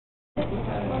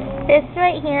This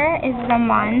right here is the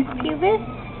mons pubis.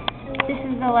 This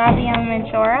is the labia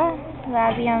majora,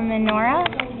 labia minora,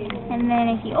 and then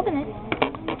if you open it,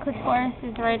 clitoris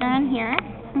is right around here.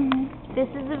 This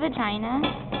is the vagina.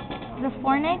 The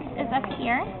fornix is up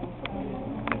here,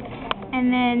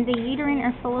 and then the uterine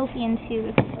or fallopian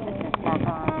tube. Put this back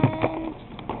on.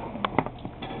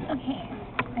 Okay,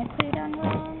 I put it on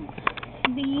wrong.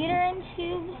 The uterine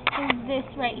tube is this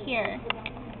right here.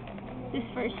 This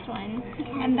first one,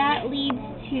 and that leads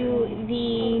to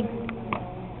the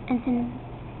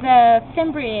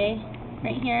fimbriae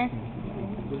right here.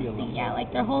 Yeah,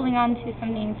 like they're holding on to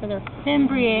something, so they're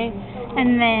fimbriae.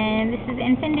 And then this is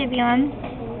infundibulum.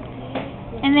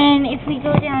 And then if we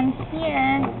go down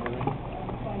here,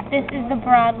 this is the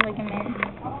broad ligament.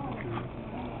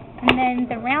 And then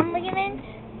the round ligament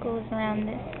goes around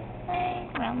this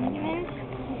way, round ligament.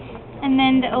 And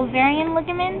then the ovarian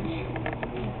ligament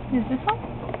is this one?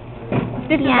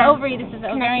 This is the ovary, this is the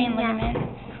ovarian ligament.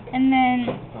 And then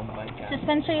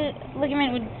suspensory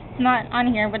ligament would not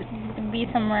on here, but it would be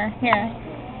somewhere here.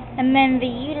 And then the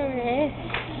uterus,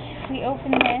 if we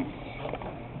open this,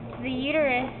 the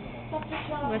uterus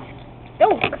was,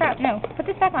 oh crap, no, put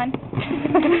this back on.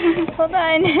 Hold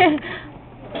on.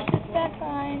 Put this back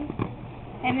on.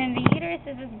 And then the uterus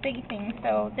is this big thing,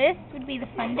 so this would be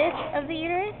the fundus of the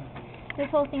uterus. This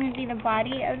whole thing would be the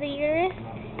body of the uterus.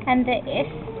 And the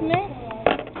isthmus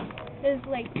is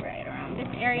like right around this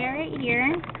area right here.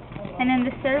 And then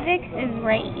the cervix is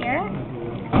right here.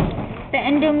 The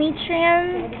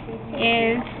endometrium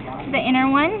is the inner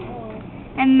one.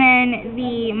 And then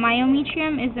the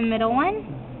myometrium is the middle one.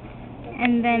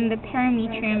 And then the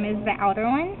parametrium is the outer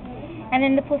one. And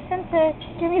then the placenta,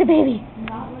 give me the baby.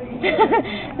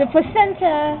 The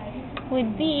placenta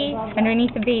would be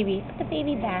underneath the baby. Put the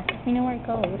baby back. We know where it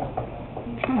goes.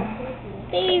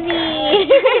 Baby!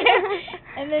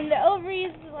 And then the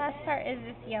ovaries, the last part is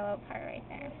this yellow part right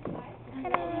there.